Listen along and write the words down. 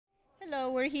Hello,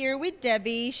 we're here with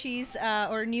Debbie. She's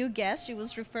our new guest. She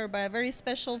was referred by a very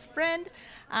special friend.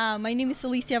 My name is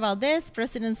Alicia Valdes,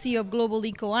 President and CEO of Global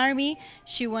Eco Army.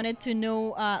 She wanted to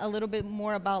know a little bit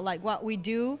more about like what we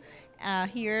do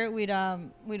here with our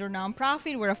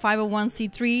nonprofit. We're a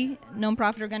 501c3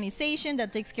 nonprofit organization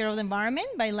that takes care of the environment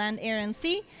by land, air, and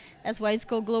sea. That's why it's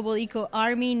called Global Eco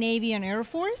Army, Navy, and Air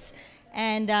Force.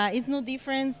 And it's no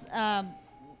difference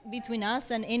between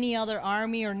us and any other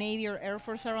Army or Navy or Air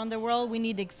Force around the world. We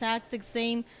need the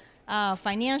same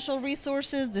financial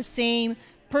resources, the same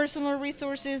personal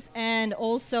resources, and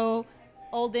also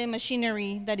all the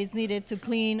machinery that is needed to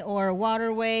clean our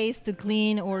waterways, to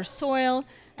clean our soil,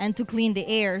 and to clean the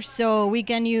air. So we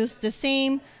can use the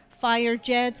same fire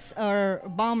jets or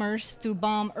bombers to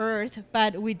bomb Earth,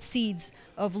 but with seeds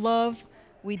of love,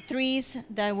 with trees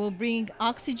that will bring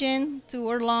oxygen to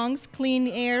our lungs, clean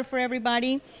air for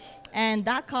everybody. And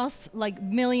that costs like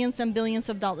millions and billions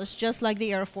of dollars, just like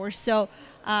the Air Force. So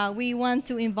we want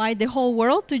to invite the whole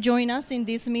world to join us in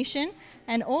this mission.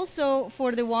 And also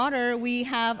for the water, we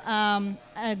have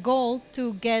a goal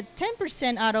to get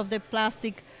 10% out of the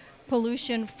plastic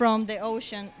pollution from the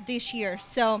ocean this year.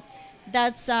 So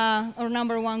that's our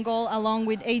number one goal, along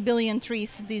with 8 billion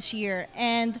trees this year.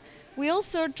 And we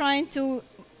also trying to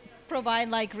provide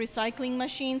like recycling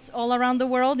machines all around the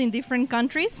world in different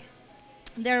countries.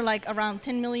 They're like around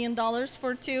 $10 million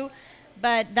for two,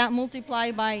 but that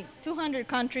multiplied by 200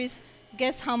 countries,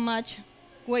 guess how much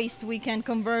waste we can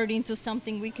convert into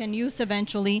something we can use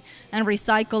eventually and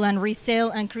recycle and resell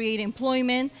and create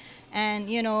employment. And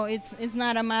you know, it's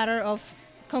not a matter of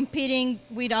competing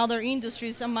with other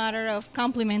industries, a matter of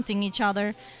complementing each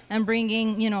other and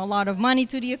bringing, you know, a lot of money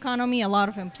to the economy, a lot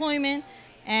of employment,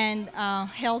 and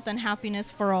health and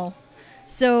happiness for all.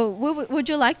 So would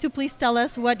you like to please tell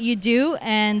us what you do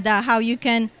and how you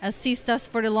can assist us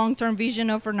for the long-term vision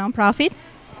of our nonprofit?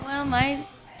 Well, my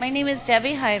name is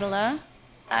Debra Hietala.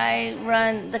 I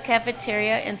run the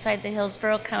cafeteria inside the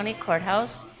Hillsborough County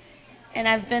Courthouse, and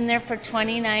I've been there for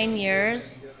 29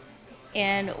 years.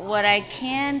 And what I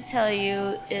can tell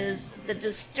you is the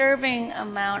disturbing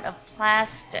amount of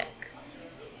plastic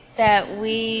that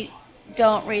we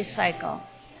don't recycle.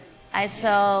 I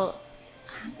sell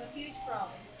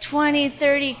 20,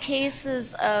 30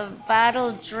 cases of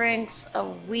bottled drinks a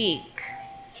week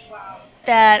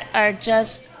that are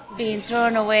just being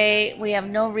thrown away. We have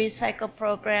no recycle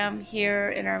program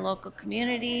here in our local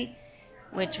community,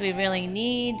 which we really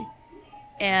need.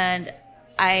 And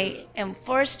I am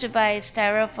forced to buy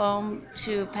styrofoam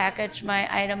to package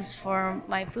my items for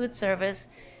my food service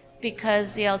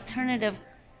because the alternative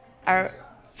are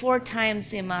 4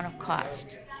 times the amount of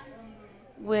cost,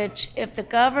 which if the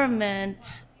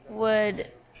government would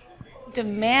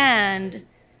demand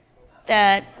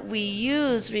that we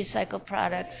use recycled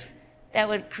products, that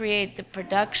would create the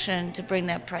production to bring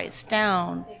that price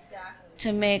down,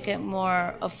 to make it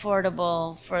more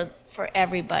affordable for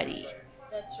everybody.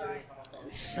 That's right.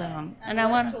 So, and I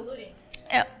want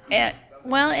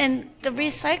well, and the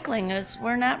recycling is,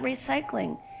 we're not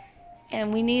recycling,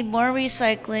 and we need more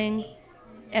recycling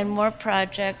and more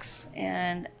projects.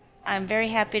 And I'm very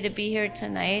happy to be here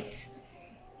tonight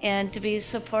and to be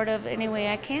supportive any way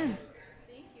I can.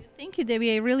 Thank you,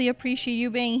 Debbie. I really appreciate you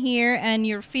being here and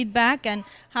your feedback and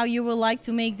how you would like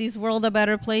to make this world a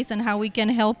better place and how we can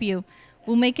help you.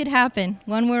 We'll make it happen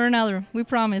one way or another. We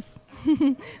promise.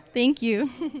 Thank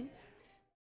you.